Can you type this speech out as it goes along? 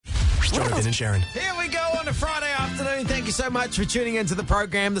Ben and Sharyn. Here we go on a Friday afternoon. Thank you so much for tuning into the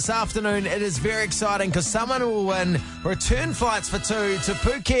program this afternoon. It is very exciting because someone will win return flights for two to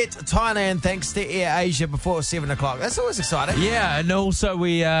Phuket, Thailand, thanks to Air Asia before 7 o'clock. That's always exciting. Yeah, and also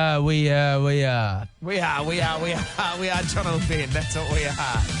we are Jono and Ben. That's what we are.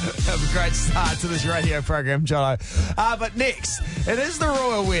 Have a great start to this radio program, Jono. But next, it is the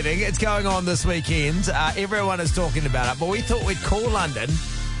royal wedding. It's going on this weekend. Everyone is talking about it, but we thought we'd call London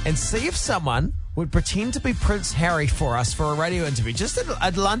and see if someone would pretend to be Prince Harry for us for a radio interview. Just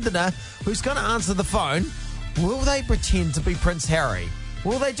a Londoner who's going to answer the phone. Will they pretend to be Prince Harry?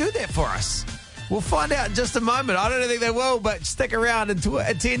 Will they do that for us? We'll find out in just a moment. I don't think they will, but stick around. In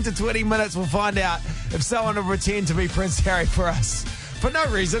 10 to 20 minutes, we'll find out if someone will pretend to be Prince Harry for us. For no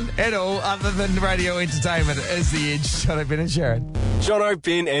reason at all other than radio entertainment. It is The Edge. Jono, Ben and Sharyn. Jono,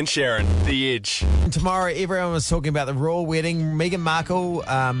 Ben and Sharyn. The Edge. Tomorrow, everyone was talking about the royal wedding. Meghan Markle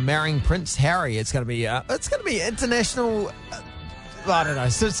marrying Prince Harry. It's going to be international. I don't know.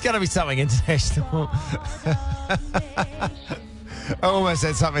 So it's going to be something international. I almost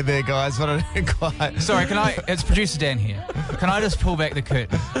said something there, guys, but I didn't quite. Sorry, it's producer Dan here. Can I just pull back the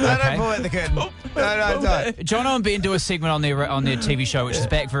curtain? No, don't pull back the curtain. No, don't. Jono and Ben do a segment on their TV show, which is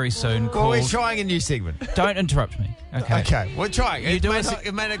back very soon. Well, we're trying a new segment. Don't interrupt me. Okay, we're trying. It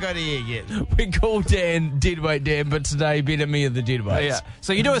may not go to air yet. We call Dan Deadweight Dan, but today Ben and me are the Deadweights. Yeah.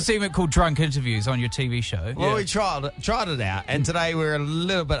 So you do a segment called Drunk Interviews on your TV show. Well, we tried it out, and today we're a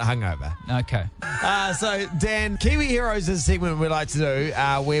little bit hungover. Okay. So, Dan, Kiwi Heroes is a segment we like to do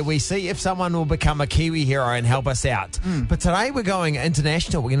where we see if someone will become a Kiwi hero and help us out. But today we're going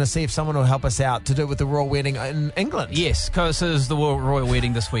international. We're going to see if someone will help us out to do with the royal wedding in England. Yes, because it is the royal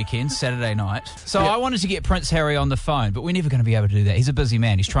wedding this weekend, Saturday night. So I wanted to get Prince Harry on the phone, but we're never going to be able to do that. He's a busy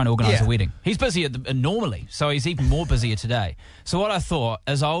man. He's trying to organise a wedding. He's busy normally, so he's even more busier today. So what I thought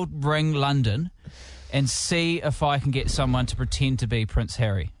is I'll ring London and see if I can get someone to pretend to be Prince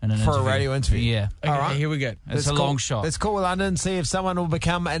Harry in an interview. For a radio interview? Yeah. Okay, all right, here we go. It's a long shot. Let's call London and see if someone will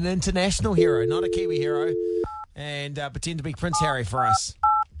become an international hero, not a Kiwi hero, and pretend to be Prince Harry for us.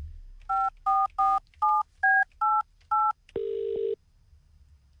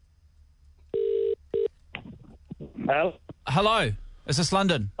 Hello. Is this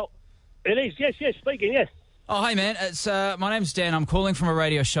London? Oh, it is. Yes, speaking, yes. Oh, hey, man. It's my name's Dan. I'm calling from a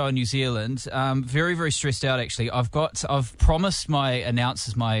radio show in New Zealand. Very, very stressed out, actually. I've promised my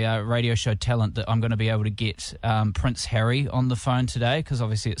announcers, my radio show talent, that I'm going to be able to get Prince Harry on the phone today, because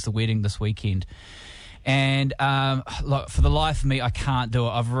obviously it's the wedding this weekend. And look, for the life of me, I can't do it.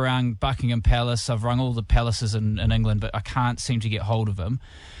 I've rung Buckingham Palace. I've rung all the palaces in England, but I can't seem to get hold of him.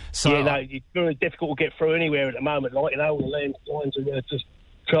 So, yeah, no, it's very difficult to get through anywhere at the moment. Like, all the landlines are just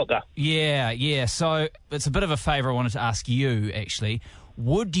chocker. Yeah. So it's a bit of a favour I wanted to ask you, actually.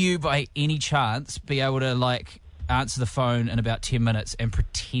 Would you, by any chance, be able to, answer the phone in about 10 minutes and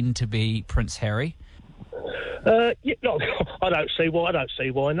pretend to be Prince Harry? Yeah, no, I don't see why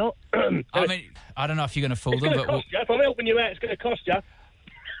not. I mean, I don't know if you're going to fool them, but if I'm helping you out, it's going to cost you.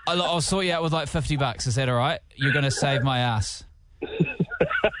 I'll sort you out with $50. Is that all right? You're going to save my ass.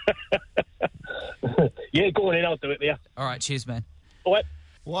 Yeah, go on in, I'll do it there. All right, cheers, man. All right.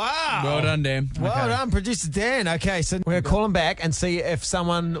 Wow. Well done, Dan. Well done, Producer Dan. Okay, so we're going to call him back and see if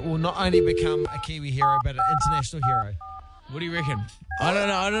someone will not only become a Kiwi hero, but an international hero. What do you reckon? I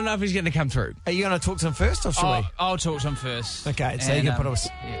don't know if he's going to come through. Are you going to talk to him first, or should we? I'll talk to him first. Okay, so you can put us...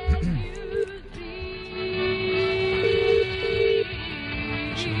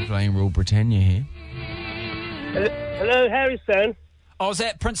 Should be playing Rule Britannia here. Hello, Harry's son. Oh, is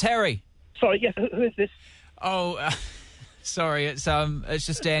that Prince Harry? Sorry, yes, who is this? Oh, sorry, it's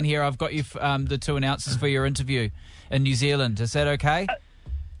just Dan here. I've got you the two announcers for your interview in New Zealand. Is that okay?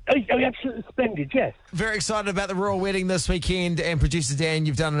 Oh, absolutely splendid, yes. Very excited about the royal wedding this weekend, and Producer Dan,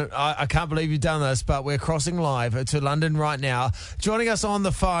 you've done it. I can't believe you've done this, but we're crossing live to London right now. Joining us on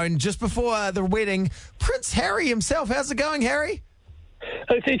the phone just before the wedding, Prince Harry himself. How's it going, Harry?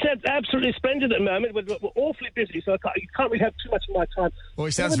 It's absolutely splendid at the moment. We're awfully busy, so you can't really have too much of my time. Well,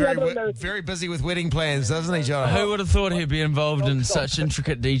 he sounds very busy with wedding plans, doesn't he, Jono? Who would have thought he'd be involved in such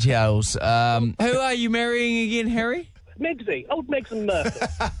intricate details? Who are you marrying again, Harry? Megsy, old Megs and Merkel.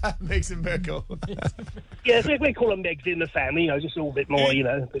 Megs and Merkel. Yes, we call them Megs in the family, just a little bit more,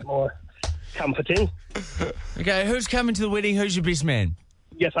 a bit more comforting. Okay, who's coming to the wedding? Who's your best man?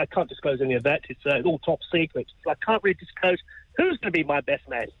 Yes, I can't disclose any of that. It's all top secret. So I can't really disclose who's going to be my best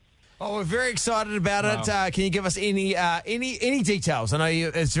man. Oh, we're very excited about it. Can you give us any details? I know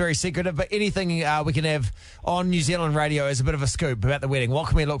it's very secretive, but anything we can have on New Zealand radio as a bit of a scoop about the wedding. What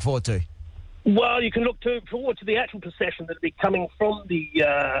can we look forward to? Well, you can look forward to the actual procession that'll be coming from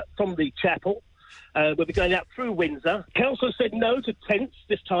the chapel. We'll be going out through Windsor. Council said no to tents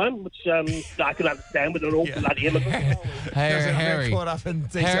this time, which I can understand with an all bloody immigrants. Harry, caught up in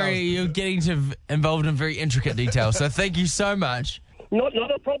details. Harry, you're getting involved in very intricate details, so thank you so much. Not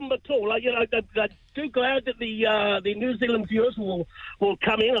a problem at all. I'm too glad that the New Zealand viewers will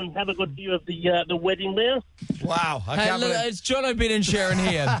come in and have a good view of the wedding there. Wow. Hey, look, it's Jono, Ben and Sharyn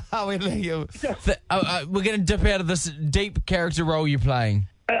here. We're going to dip out of this deep character role you're playing.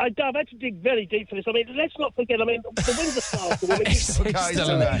 I've had to dig very deep for this. I mean, let's not forget, the Windsor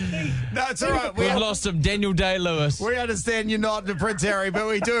Castle. No, it's all right. We've lost him, Daniel Day-Lewis. We understand you're not the Prince Harry, but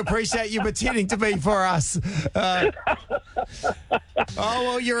we do appreciate you pretending to be for us.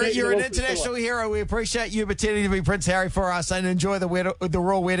 You're an international hero. We appreciate you pretending to be Prince Harry for us, and enjoy the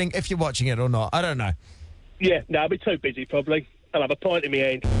royal wedding if you're watching it or not. I don't know. Yeah, no, I'll be too busy probably. I'll have a pint in my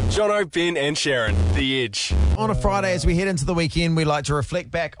hand. Jono, Ben and Sharyn, The Edge. On a Friday, as we head into the weekend, we like to reflect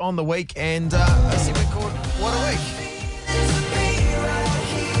back on the week and a segment called What a Week.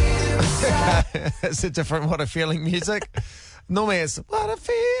 It's a different What a Feeling music. Normally it's What a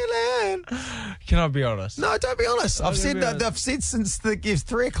Feeling. Can I be honest? No, don't be honest. I've said since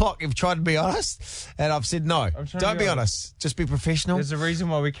 3 o'clock you've tried to be honest, and I've said no. Don't be honest. Just be professional. There's a reason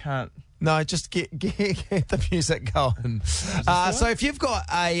why we can't. No, just get the music going. So if you've got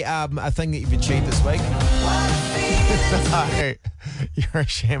a thing that you've achieved this week, no, you're a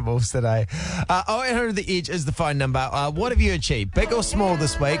shambles today. 0800 The Edge is the phone number. What have you achieved, big or small,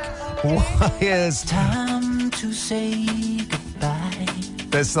 this week? Why is time to say goodbye?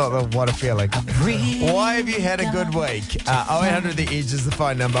 That's not the What a Feeling. Why have you had a good week? 0800 The Edge is the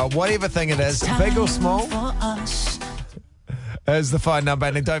phone number. Whatever thing it is, big or small, is the phone number.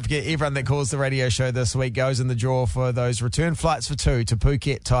 And don't forget, everyone that calls the radio show this week goes in the draw for those return flights for 2 to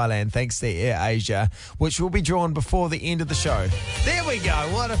Phuket, Thailand, thanks to Air Asia, which will be drawn before the end of the show. There we go.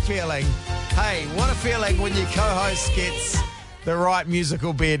 What a feeling. Hey, what a feeling when your co-host gets the right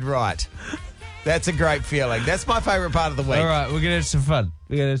musical bed right. That's a great feeling. That's my favourite part of the week. All right, we're going to have some fun.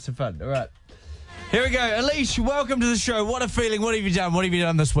 All right. Here we go. Elise, welcome to the show. What a feeling. What have you done? What have you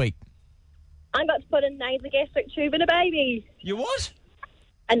done this week? I got to put a nasogastric tube in a baby. You what?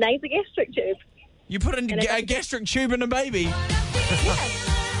 A nasogastric tube. You put a gastric tube in a baby?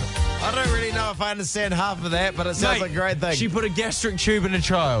 I don't really know if I understand half of that, but it sounds like a great thing. She put a gastric tube in a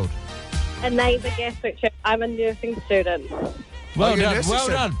child. A nasogastric tube. I'm a nursing student. Well done. Well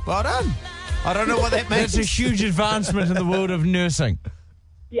done. Well done. I don't know what that means. That's a huge advancement in the world of nursing.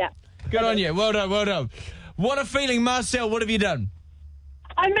 Yeah. Good on you. Well done. Well done. What a feeling. Marcel, what have you done?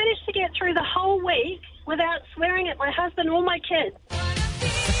 I managed to get through the whole week without swearing at my husband or my kids.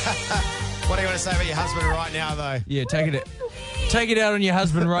 What do you want to say about your husband right now, though? Yeah, take it out on your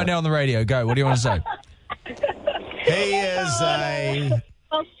husband right now on the radio. Go. What do you want to say? He is a...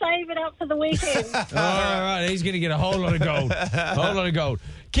 I'll save it up for the weekend. All right. He's going to get a whole lot of gold.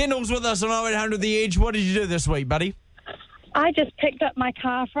 Kendall's with us on 0800 The Edge. What did you do this week, buddy? I just picked up my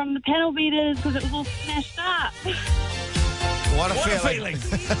car from the panel beaters because it was all smashed up. What a feeling.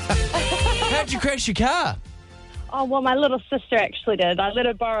 How'd you crash your car? Oh, well, my little sister actually did. I let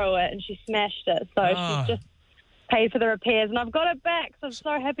her borrow it and she smashed it. So she's just paid for the repairs. And I've got it back, so I'm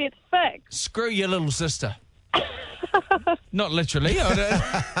so happy it's fixed. Screw your little sister. Not literally.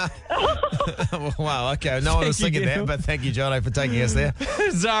 Wow, okay. No one was thinking that, but thank you, Jono, for taking us there.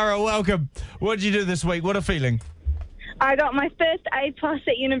 Zara, welcome. What did you do this week? What a feeling. I got my first A+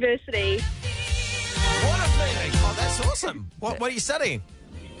 at university. What a feeling. Oh, that's awesome. What are you studying?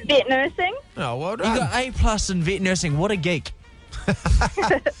 Vet nursing. Oh, well done. You got A+ in vet nursing. What a geek.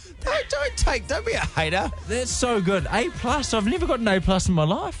 Don't be a hater. That's so good. A+. I've never got an A+ in my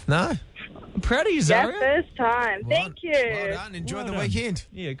life. No. I'm proud of you, Zara. Yeah, first time. Thank you. Well done. Enjoy the weekend.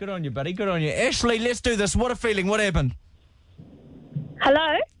 Yeah, good on you, buddy. Good on you. Ashley, let's do this. What a feeling. What happened?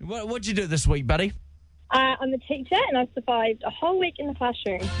 Hello. What'd you do this week, buddy? I'm a teacher and I've survived a whole week in the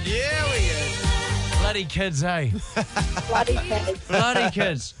classroom. Yeah, we did. Bloody kids, eh? Bloody kids. Bloody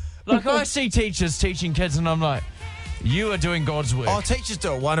kids. Like, I see teachers teaching kids and I'm like, you are doing God's work. Oh, teachers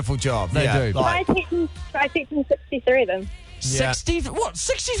do a wonderful job. They do. I teach them 63 of them.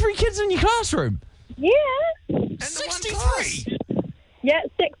 63 kids in your classroom? Yeah. And 63? Yeah,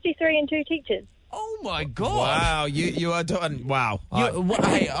 63 and 2 teachers. Oh, my God. Wow, you are doing... Wow.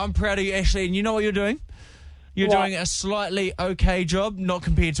 Hey, I'm proud of you, Ashley, and you know what you're doing? You're doing a slightly okay job, not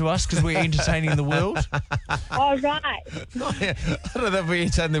compared to us, because we're entertaining the world. Oh, right. I don't know if we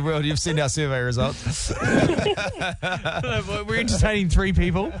entertain the world. You've seen our survey results. We're entertaining 3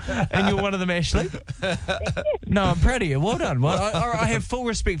 people, and you're one of them, Ashley. No, I'm proud of you. Well done. Well, I have full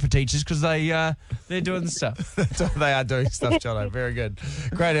respect for teachers because they're doing the stuff. They are doing stuff, Jono. Very good.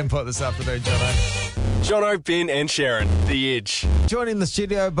 Great input this afternoon, Jono. Jono, Ben and Sharyn, The Edge. Joining the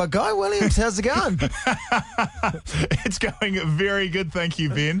studio by Guy Williams. How's it going? It's going very good, thank you,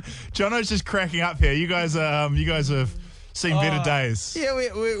 Ben. Jono's just cracking up here. You guys have seen better days. Yeah,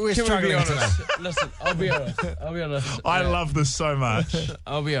 we're Can struggling we be honest? today. Listen, I'll be honest. I love this so much.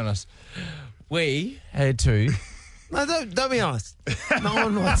 I'll be honest. We had to. No, don't be honest. No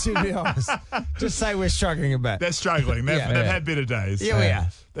one wants you to be honest. Just say we're struggling a bit. They're struggling. They've had better days. Yeah, we are.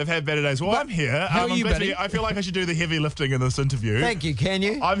 They've had better days. Well, I'm here. How are you, buddy? I feel like I should do the heavy lifting in this interview. Thank you. Can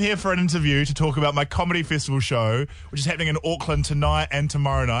you? I'm here for an interview to talk about my comedy festival show, which is happening in Auckland tonight and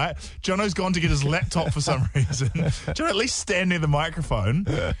tomorrow night. Jono's gone to get his laptop for some reason. Jono, at least stand near the microphone.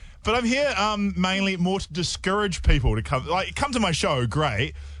 But I'm here mainly more to discourage people to come. Like, come to my show,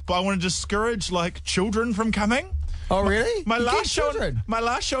 great. But I want to discourage children from coming. Oh, really? My last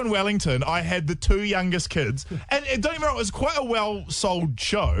show in Wellington, I had the 2 youngest kids, and don't get me wrong, it was quite a well-sold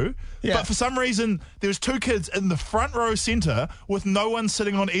show. Yeah. But for some reason, there was 2 kids in the front row centre with no one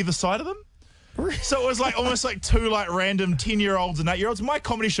sitting on either side of them. So it was almost like 2 random 10-year-olds and 8-year-olds. My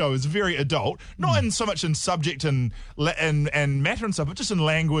comedy show is very adult, not in so much in subject and matter and stuff, but just in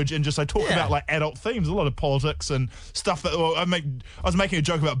language, and just I talk about adult themes, a lot of politics and stuff that I was making a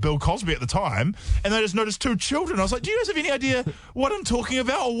joke about Bill Cosby at the time, and I just noticed 2 children. I was like, do you guys have any idea what I'm talking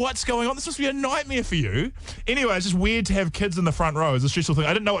about or what's going on? This must be a nightmare for you. Anyway, it's just weird to have kids in the front row. It's a stressful thing.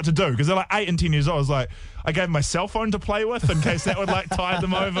 I didn't know what to do because they're 8 and 10 years old. I was like, I gave them my cell phone to play with in case that would tide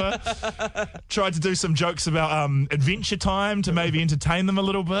them over. Tried to do some jokes about Adventure Time to maybe entertain them a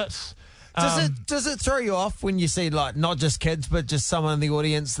little bit. Does it throw you off when you see not just kids but just someone in the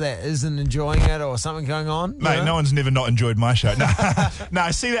audience that isn't enjoying it or something going on? Mate, no one's never not enjoyed my show. No, I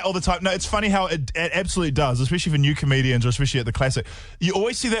see that all the time. No, it's funny how it absolutely does, especially for new comedians or especially at the Classic. You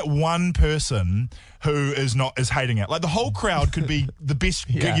always see that one person who is hating it. The whole crowd could be the best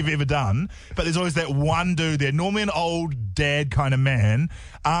gig you've ever done, but there's always that one dude there, normally an old dad kind of man,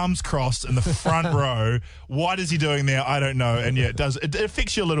 arms crossed in the front row. What is he doing there? I don't know. And it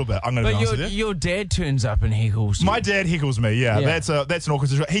affects you a little bit. I'm going to be honest with you. Your dad turns up and heckles you. My dad heckles me, yeah. That's an awkward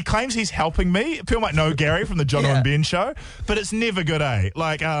situation. He claims he's helping me. People might know Gary from the Jono and Ben show, but it's never good, eh?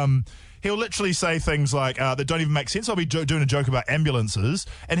 He'll literally say things that don't even make sense. I'll be doing a joke about ambulances,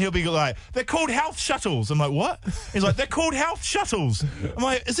 and he'll be like, they're called health shuttles. I'm like, what? He's like, they're called health shuttles. I'm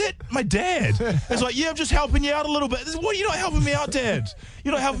like, is that my dad? He's like, yeah, I'm just helping you out a little bit. What? You're not helping me out, Dad.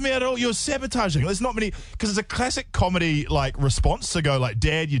 You're not helping me out at all. You're sabotaging. There's not many, because it's a classic comedy response to go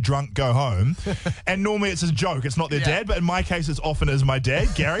Dad, you're drunk, go home. And normally it's a joke. It's not their dad, but in my case, it's often is my dad.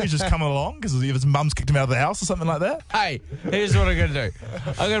 Gary is just coming along because his mum's kicked him out of the house or something like that. Hey, here's what I'm going to do.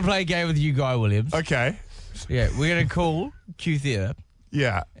 I'm going to play a game with you, Guy Williams. Okay. Yeah, we're going to call Q Theatre.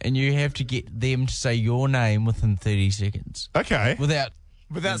 Yeah. And you have to get them to say your name within 30 seconds. Okay. Without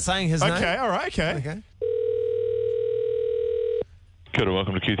saying his name? Okay, all right, okay. Kia ora,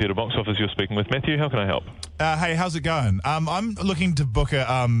 welcome to Q Theatre Box Office. You're speaking with Matthew. How can I help? Hey, how's it going? I'm looking to book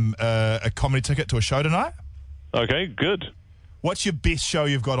a comedy ticket to a show tonight. Okay, good. What's your best show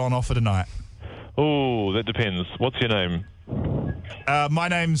you've got on offer tonight? Oh, that depends. What's your name? My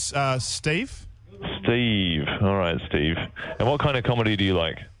name's Steve. Steve. All right, Steve. And what kind of comedy do you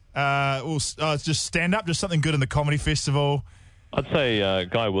like? It's just stand-up, just something good in the comedy festival. I'd say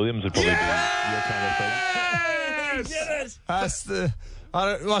Guy Williams would probably be your kind of thing.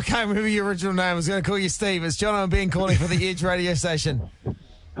 I can't remember your original name. I was going to call you Steve. It's Jono and Ben calling for the Edge radio station.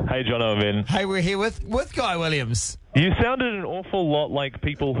 Hey, Jono and Ben. Hey, we're here with Guy Williams. You sounded an awful lot like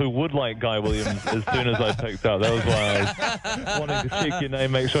people who would like Guy Williams as soon as I picked up. That was why I was wanting to check your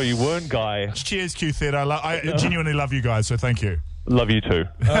name, make sure you weren't Guy. Cheers, Q Theatre. I genuinely love you guys, so thank you. Love you too.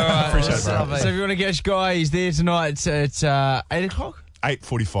 All right, appreciate it, bro. So if you want to catch Guy, he's there tonight at 8 o'clock?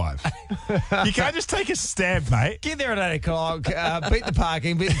 8:45. You can't just take a stab, mate. Get there at 8 o'clock, beat the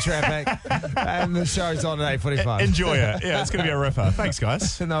parking, beat the traffic, and the show's on at 8:45. Enjoy it. Yeah, it's going to be a ripper. Thanks,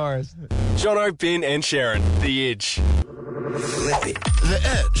 guys. No worries. Jono, Ben and Sharyn, The Edge. The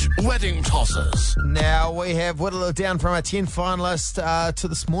Edge Wedding Tossers. Now we have whittled it down from our 10 finalists to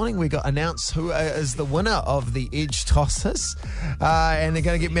this morning. We got announced who is the winner of the Edge Tossers, and they're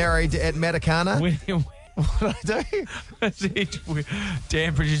going to get married at Matakana. What did I do?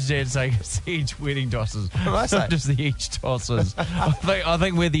 Dan producer Dan saying it's the Edge Wedding Tossers. What did I say? Not just the Edge Tossers. I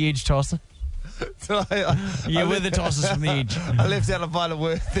think we're the Edge Tosser. Yeah, we're the tossers from the edge. I left out a final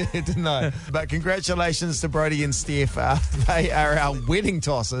word there, didn't I? But congratulations to Brody and Steph. They are our wedding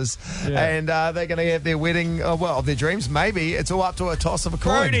tossers, and they're going to have their wedding, of their dreams. Maybe it's all up to a toss of a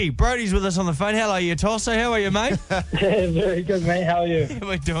coin. Brody's with us on the phone. Hello, you tosser. How are you, mate? Very good, mate. How are you?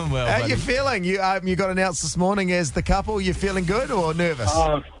 We're doing well. How are buddy. you feeling? You got announced this morning as the couple. You feeling good or nervous?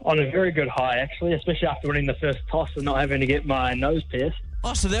 On a very good high, actually, especially after winning the first toss and not having to get my nose pierced.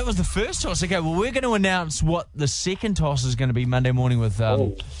 Oh, so that was the first toss. Okay, well, we're going to announce what the second toss is going to be Monday morning with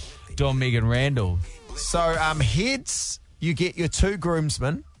Don, Megan, Randall. So, heads, you get your 2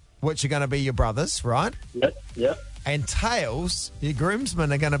 groomsmen, which are going to be your brothers, right? Yep. And tails, your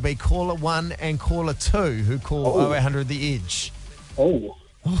groomsmen are going to be caller 1 and caller 2, who call 0800 The Edge. Oh,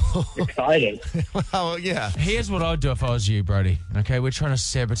 exciting. Well, yeah. Here's what I'd do if I was you, Brody. Okay, we're trying to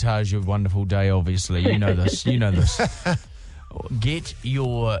sabotage your wonderful day, obviously. You know this. Get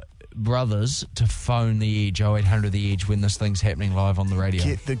your brothers to phone The Edge, 0800 The Edge, when this thing's happening live on the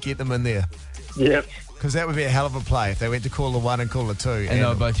radio. Get them in there. Yep. Because that would be a hell of a play if they went to caller 1 and caller 2. And they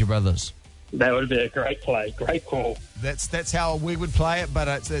were both your brothers. That would be a great play. Great call. That's how we would play it, but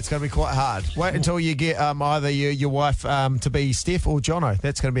it's going to be quite hard. Wait until you get either your wife to be Steph or Jono.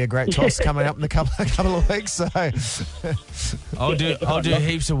 That's going to be a great toss coming up in a couple of weeks. So I'll do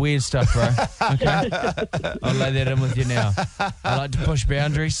heaps of weird stuff, bro. Okay, I'll lay that in with you now. I like to push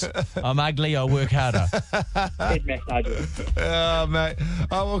boundaries. I'm ugly. I'll work harder. Oh, mate.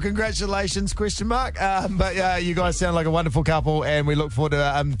 Oh, well, congratulations, ? But you guys sound like a wonderful couple, and we look forward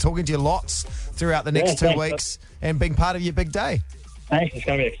to talking to you lots throughout the next 2 weeks and being part of your big day. Thanks. It's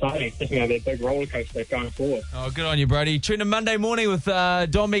going to be exciting. It's going to be a big roller coaster going forward. Oh, good on you, Brody. Tune in Monday morning with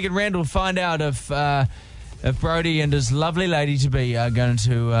Don, Megan, Randall to find out if Brody and his lovely lady-to-be are going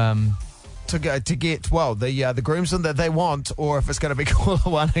to get the groomsmen that they want, or if it's going to be caller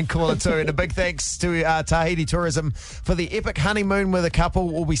 1 and caller 2. And a big thanks to Tahiti Tourism for the epic honeymoon where the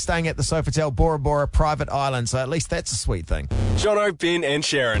couple will be staying at the Sofitel Bora Bora private island. So at least that's a sweet thing. Jono, Ben and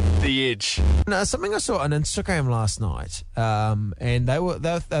Sharyn, The Edge. Now, something I saw on Instagram last night, and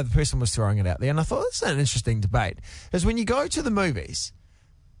the person was throwing it out there, and I thought this is an interesting debate, is when you go to the movies,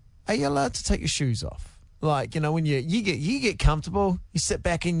 are you allowed to take your shoes off? Like, when you get comfortable, you sit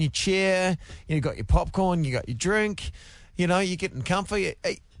back in your chair, you got your popcorn, you got your drink, you're getting comfy.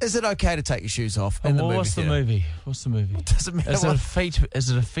 Is it okay to take your shoes off in the movie? What's the movie? It doesn't matter. Is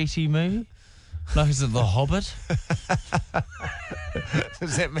it a feety movie? Like, is it The Hobbit?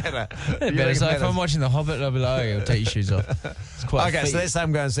 Does that matter? It matters. So if I'm watching The Hobbit, I'll be like, I'll take your shoes off. It's quite okay, so let's say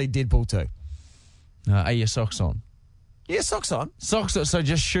I'm going to see Deadpool 2. Are your socks on? Yeah, socks on. Socks on, so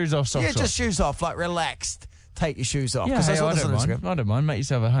just shoes off, socks off. Yeah, just shoes off, like relaxed. Take your shoes off. Yeah, hey, I don't mind. Make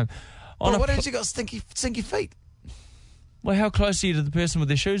yourself at home. What if you got stinky feet? Well, how close are you to the person with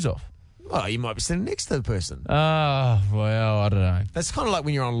their shoes off? Well, you might be sitting next to the person. Oh, well, I don't know. That's kind of like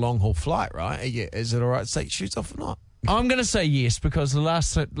when you're on a long-haul flight, right? Is it all right to take your shoes off or not? I'm going to say yes, because the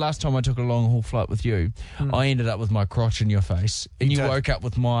last time I took a long-haul flight with you, I ended up with my crotch in your face, and you woke up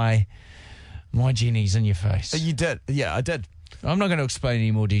with my jennies in your face. You did. Yeah, I did. I'm not going to explain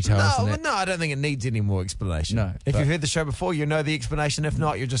any more details than that. No, I don't think it needs any more explanation. No. If you've heard the show before, you know the explanation. If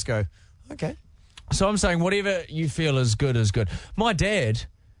not, you just go, okay. So I'm saying whatever you feel is good is good. My dad,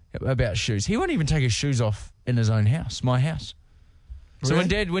 about shoes, he won't even take his shoes off in his own house, my house. So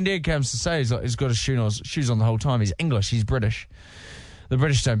Really? when dad comes to say he's got his shoes on the whole time, he's English, he's British. The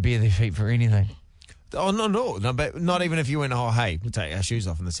British don't bare their feet for anything. Oh, no, but not even if you went, hey, we'll take our shoes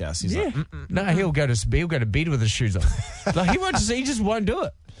off in this house. He's like, no, he'll go to bed with his shoes on. Like he just won't do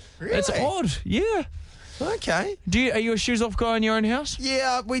it. Really? It's odd. Yeah. Okay. Are you a shoes off guy in your own house?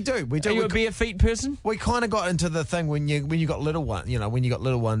 Yeah, we do. Are you a bare feet person? We kind of got into the thing when you got little ones, when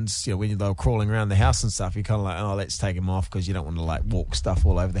they were crawling around the house and stuff, you're kind of like, oh, let's take them off because you don't want to like walk stuff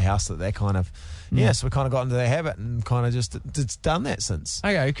all over the house that they're kind of, so we kind of got into their habit and kind of just done that since.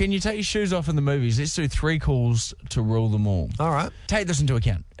 Okay, can you take your shoes off in the movies? Let's do 3 calls to rule them all. All right. Take this into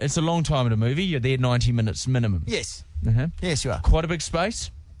account. It's a long time in a movie. You're there 90 minutes minimum. Yes. Uh-huh. Yes, you are. Quite a big space.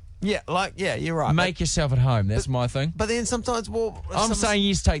 Yeah, you're right. Make yourself at home. That's my thing. But then sometimes, I'm saying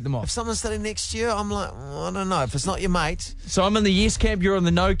yes, take them off. If someone's sitting next to you, I'm like, I don't know. If it's not your mate. So I'm in the yes camp, you're in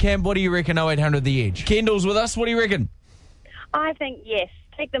the no camp. What do you reckon, 0800 The Edge? Kendall's with us. What do you reckon? I think yes.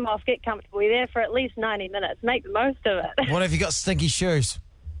 Take them off, get comfortable. You're there for at least 90 minutes. Make the most of it. What if you got stinky shoes?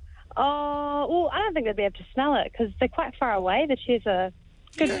 Oh, well, I don't think they'd be able to smell it because they're quite far away. The chairs are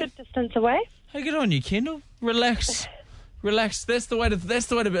good distance away. Hey, good on you, Kendall. Relax. Relax. That's the way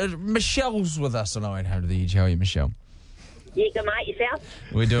to. Michelle's with us on 0800 The Edge. How are you, Michelle? Yeah, good, mate. Yourself?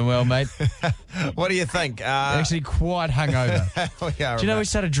 We're doing well, mate. What do you think? Actually, quite hungover. We are Do you know we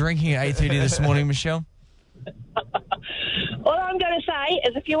started drinking at 8:30 this morning, Michelle? All I'm going to say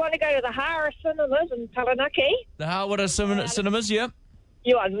is if you want to go to the Hara Cinemas in Taranaki, The Harwood Cinemas, yep.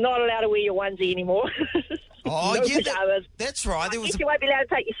 you are not allowed to wear your onesie anymore. Oh, no yeah, pajamas. that's right. There was You won't be allowed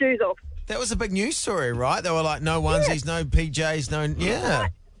to take your shoes off. that was a big news story, right? They were like, no onesies, no PJs, no... Yeah.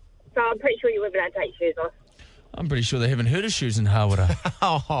 So I'm pretty sure you won't be allowed to take your shoes off. I'm pretty sure they haven't heard of shoes in Harwood.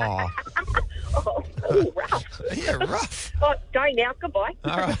 Oh, Oh, rough. yeah, rough. Oh, going now. Goodbye.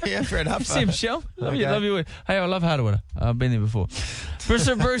 All right, yeah, fair enough. See you, Michelle. Love you, Okay. love you. Hey, I love Harwood. I've been there before. Bruce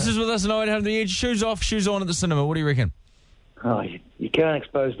is with us tonight. Have the edge. Shoes off, shoes on at the cinema. What do you reckon? Oh, you can't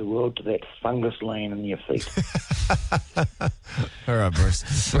expose the world to that fungus laying in your feet. All right,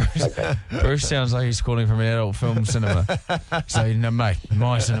 Bruce. Bruce sounds like he's calling from an adult film cinema. So, no, mate,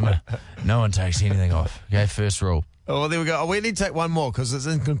 my cinema, no one takes anything off. Okay, first rule. Oh, well, there we go. Oh, we need to take one more because it's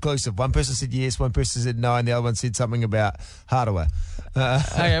inconclusive. One person said yes, one person said no, and the other one said something about hardware.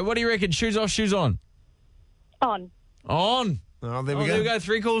 Okay, what do you reckon? Shoes off, shoes on? On. On. Oh, there we There we go. go.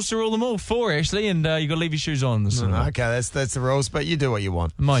 3 calls to rule them all. 4, actually, and you got to leave your shoes on in the cinema. Okay, that's the rules, but you do what you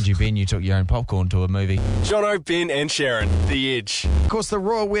want. Mind you, Ben, you took your own popcorn to a movie. Jono, Ben and Sharyn, The Edge. Of course, the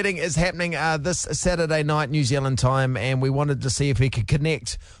royal wedding is happening this Saturday night, New Zealand time, and we wanted to see if we could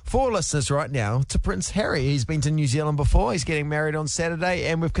connect 4 listeners right now to Prince Harry. He's been to New Zealand before. He's getting married on Saturday,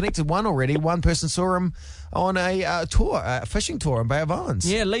 and we've connected one already. One person saw him on a tour, a fishing tour in Bay of Islands.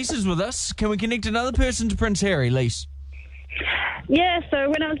 Yeah, Lisa's with us. Can we connect another person to Prince Harry, Lise? Yeah, so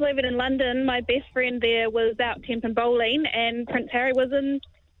when I was living in London, my best friend there was out temping bowling, and Prince Harry was in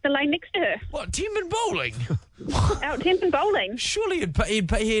the lane next to her. What, temping bowling? Out temping bowling. Surely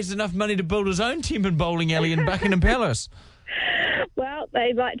he has enough money to build his own temping bowling alley in Buckingham Palace. Well,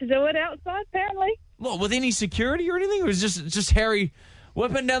 they like to do it outside, apparently. What, with any security or anything? Or was it just Harry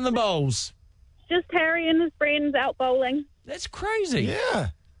whipping down the bowls? Just Harry and his friends out bowling. That's crazy.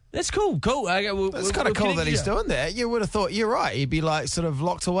 Yeah. That's cool. Cool. Okay, That's kind of cool that he's doing that. You would have thought, you're right, he'd be like sort of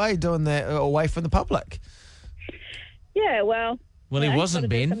locked away doing that away from the public. Yeah, well... Well, he wasn't,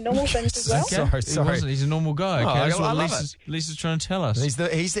 Ben. Some normal things as well. Sorry. He wasn't. He's a normal guy. Oh, Okay? That's I what love Lisa's trying to tell us. He's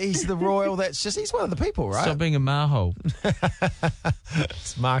the royal that's just, he's one of the people, right? Stop being a marhole.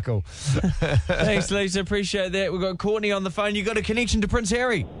 It's Markle. Thanks, Lisa. Appreciate that. We've got Courtney on the phone. You got a connection to Prince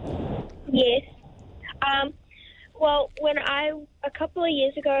Harry? Yes. Well, a couple of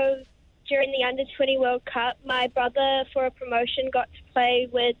years ago, during the Under-20 World Cup, my brother, for a promotion, got to play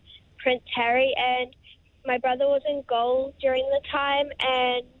with Prince Harry, and my brother was in goal during the time,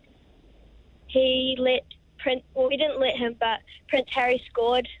 and we didn't let him, but Prince Harry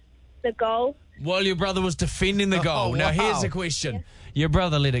scored the goal. While your brother was defending the goal. Now, wow. here's the question. Yeah. Your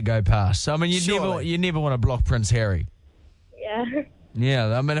brother let it go past. I mean, you never want to block Prince Harry. Yeah.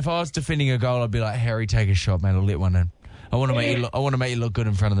 Yeah, I mean, if I was defending a goal, I'd be like, Harry, take a shot, mate. I'll let one in. I want to make you look good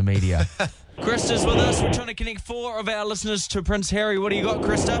in front of the media. Krista's with us. We're trying to connect 4 of our listeners to Prince Harry. What do you got,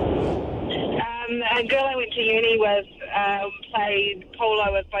 Krista? A girl I went to uni with played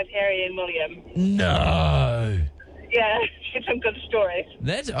polo with both Harry and William. No. Yeah, she had some good stories.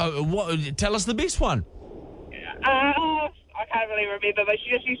 Tell us the best one. I can't really remember, but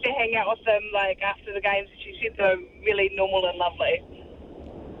she just used to hang out with them like after the games. She said they were really normal and lovely.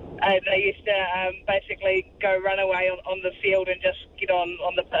 They used to basically go run away on the field and just get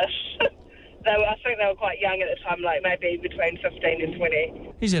on the piss. I think they were quite young at the time, like maybe between 15 and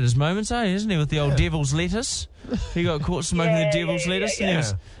 20. He's had his moments, isn't he, with the old devil's lettuce? He got caught smoking the devil's lettuce and he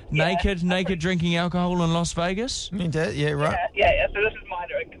was naked drinking alcohol in Las Vegas. He did, yeah, right. Yeah, so this is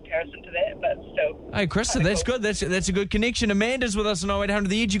minor in comparison to that, but still. Hey, Krista, that's good. That's a good connection. Amanda's with us on 0800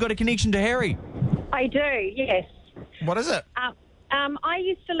 The Edge. You got a connection to Harry? I do, yes. What is it? I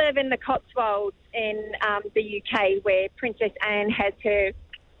used to live in the Cotswolds in the UK where Princess Anne has her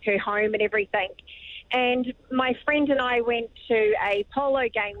home and everything. And my friend and I went to a polo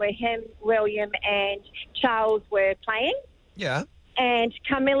game where him, William and Charles were playing. Yeah. And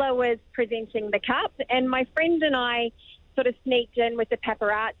Camilla was presenting the cup. And my friend and I sort of sneaked in with the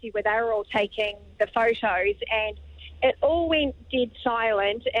paparazzi where they were all taking the photos. And it all went dead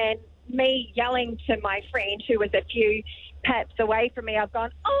silent. And me yelling to my friend, who was a few paps away from me, I've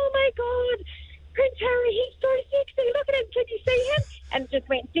gone, oh, my God, Prince Harry, he's so sexy. Look at him. Can you see him? And it just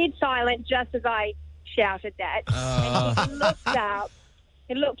went dead silent just as I shouted that. And he looked up.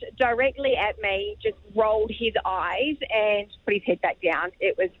 He looked directly at me, just rolled his eyes and put his head back down.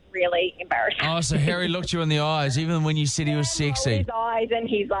 It was really embarrassing. Oh, so Harry looked you in the eyes even when you said he was sexy. His eyes, and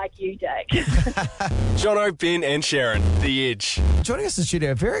he's like, you dick. Jono, Ben and Sharyn, The Edge. Joining us in the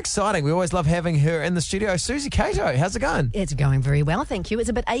studio, very exciting. We always love having her in the studio. Susie Cato, how's it going? It's going very well, thank you. It's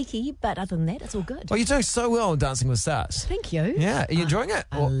a bit achy, but other than that, it's all good. Well, you're doing so well on Dancing with Stars. Thank you. Yeah, are you enjoying it?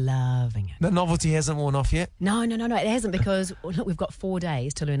 I'm loving it. The novelty hasn't worn off yet? No, it hasn't, because look, we've got 4 days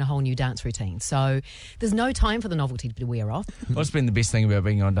to learn a whole new dance routine. So there's no time for the novelty to wear off. What's been the best thing about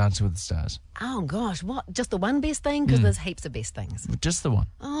being on Dancing with the Stars? Oh, gosh, what? Just the one best thing? Because there's heaps of best things. Just the one.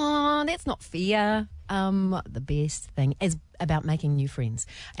 Oh, that's not fair. The best thing is about making new friends.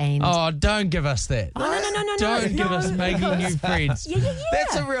 And Oh, don't give us that. no. Don't give us making new friends. Yeah.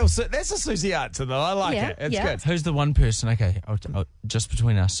 That's a Susie answer, though. I like it. It's good. Who's the one person? Okay, just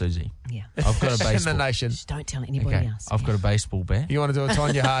between us, Susie. Yeah. I've got a baseball. In the nation. Just don't tell anybody else. I've got a baseball bat. You want to do a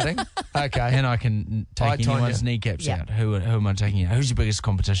Tonya Harding? Okay. And I can take anyone's kneecaps out. Who am I taking out? Who's your biggest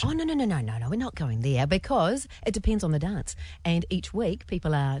competition? Oh, no. We're not going there, because it depends on the dance. And each week,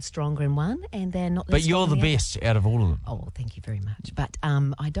 people are stronger in one and they're not But you're the best out of all of them. Oh, thank you very much. But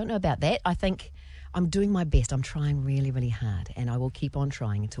I don't know about that. I think I'm doing my best. I'm trying really, really hard, and I will keep on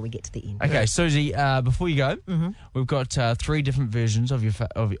trying until we get to the end. Okay, Susie, before you go, we've got 3 different versions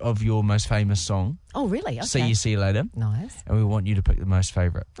of your most famous song. Oh, really? Okay. See You Later. Nice. And we want you to pick the most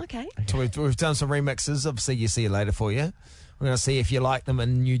favourite. Okay. So we've done some remixes of See You Later for you. We're going to see if you like them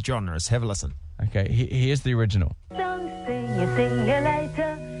in new genres. Have a listen. Okay, here's the original. Don't see you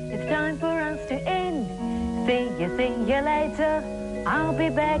later. It's time for us to end. See you later. I'll be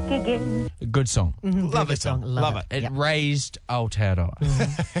back again. A good song. Lovely song. Love it. It raised Aotearoa.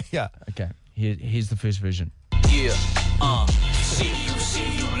 Yeah. Okay, here's the first version. Yeah, see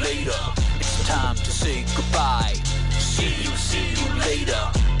you later. It's time to say goodbye. See you later.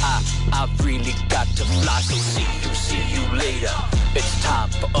 I've really got to fly, so see you later. It's time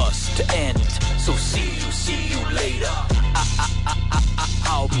for us to end, so see you later.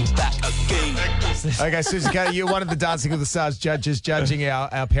 I'll be back again. Okay, Susie, you're one of the Dancing with the Stars judges judging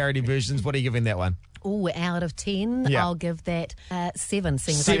our parody versions. What are you giving that one? Oh, out of 10, Yeah. I'll give that 7.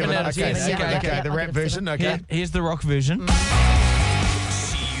 7 out of 10. Okay, the rap version. Okay. Here's the rock version. See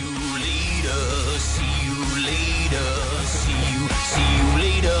you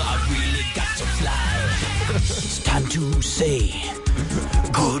later. I really got to fly. It's time to say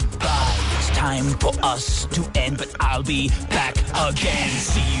goodbye. It's time for us to end, but I'll be back again.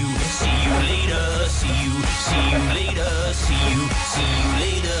 See you later. See you later. See you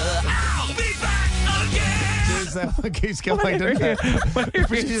later. I'll be back again. That one keeps going, doesn't it?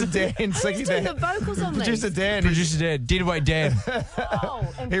 Producer Dan singing doing that. the vocals on Producer these? Dan. Deadweight Dan. Oh,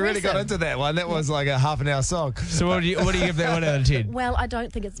 He really got impressive. into that one. That was like a half an hour song. So what do you give that 1 out of 10? Well, I don't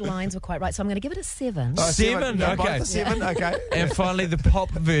think its lines were quite right, so I'm going to give it a 7. Oh, 7? Yeah, Okay. both a 7? Okay. And finally, the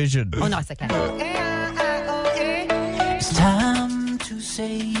pop version. Oh, nice, okay. It's time to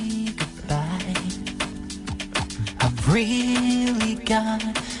say goodbye. I've really got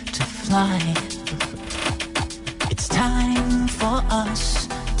to fly. It's time for us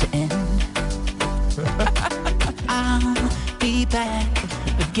to end. I'll be back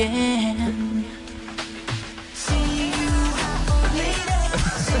again. See you later.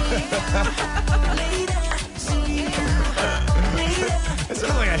 See you later. See you later. It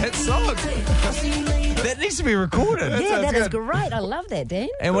sounds like a hit song. That needs to be recorded. Yeah, that is great. I love that, Dan.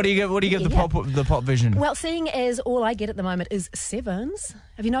 And what do you give the pop version? Well, seeing as all I get at the moment is 7s,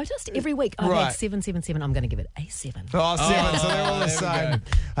 have you noticed? Every week I've Right. had 7, 7, 7. I'm going to give it a 7. Oh, 7, so they're all the there we same.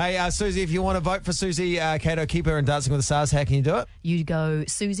 Hey, Susie, if you want to vote for Susie Cato, keep her in Dancing with the Stars, how can you do it? You go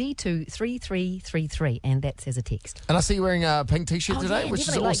Susie to 3333, and that's as a text. And I see you wearing a pink T-shirt today, yeah, which is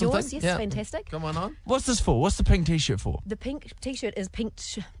definitely an awesome like yours. thing. Yes, fantastic. Come on. What's this for? What's the pink T-shirt for? The pink T-shirt is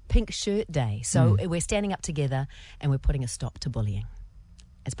Pink Shirt Day. So we're standing up together and we're putting a stop to bullying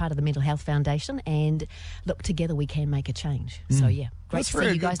as part of the Mental Health Foundation. And look, together we can make a change. So yeah, great That's to see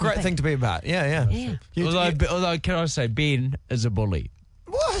you guys. great thing to be about. Yeah. Although, can I say, Ben is a bully.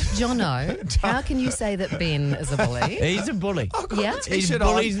 Jono, how can you say that Ben is a bully? He's a bully. Yeah? He T-shirt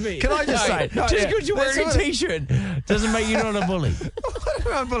bullies on. me. Can I just say, just because you're wearing a T-shirt doesn't make you not a bully.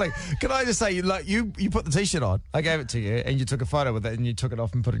 I'm bullying. Can I just say, you put the T-shirt on, I gave it to you, and you took a photo with it, and you took it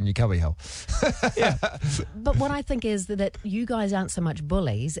off and put it in your cubbyhole. Yeah. But what I think is that you guys aren't so much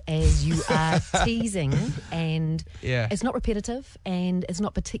bullies as you are teasing, and it's not repetitive, and it's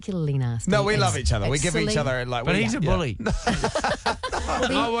not particularly nasty. No, we love each other. We give each silly. other But he's a bully.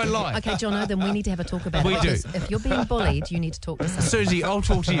 I won't lie. Okay, Jono, then we need to have a talk about We it. do. Because if you're being bullied, you need to talk to someone. Susie, I'll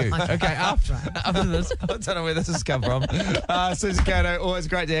talk to you. Okay, after this. I don't know where this has come from. Susie Cato, always always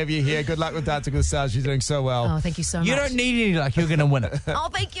great to have you here. Good luck with Dancing with the Stars. You're doing so well. Oh, thank you so much. You don't need any luck. You're going to win it. Oh,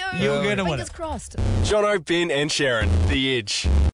 thank you. You're going to win Fingers it. crossed. Jono, Ben and Sharyn, The Edge.